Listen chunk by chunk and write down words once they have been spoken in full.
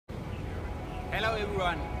Hello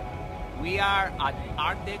everyone, we are at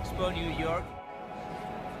Artexpo New York.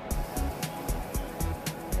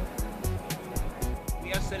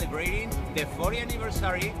 We are celebrating the 40th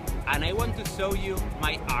anniversary and I want to show you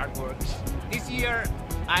my artworks. This year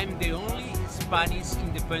I'm the only Spanish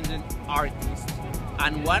independent artist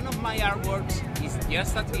and one of my artworks is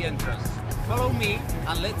just at the entrance. Follow me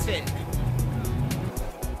and let's see.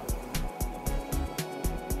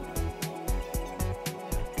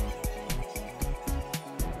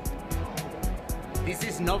 This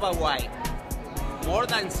is NovaY. More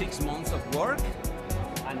than 6 months of work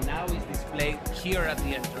and now it's displayed here at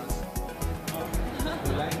the entrance.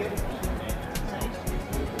 You like it?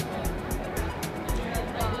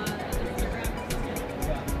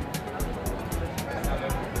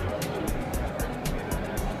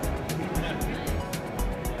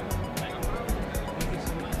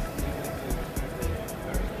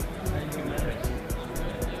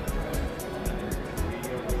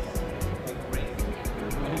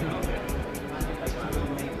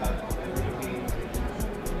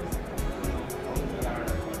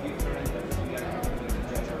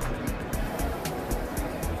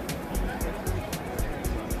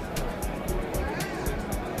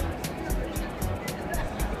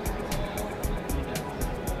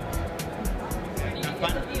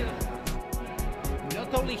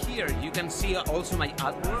 Not only here, you can see also my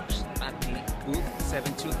artworks at the booth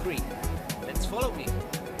 723. Let's follow me.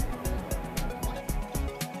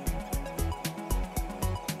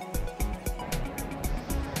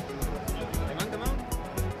 Come on.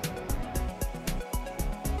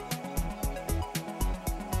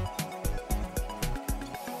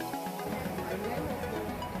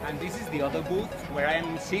 And this is the other booth where I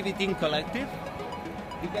am exhibiting collective.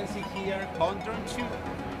 You can see here Control 2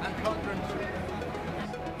 and Control 3.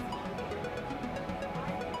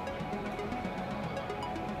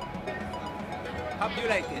 How do you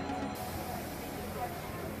like it?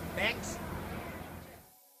 Thanks.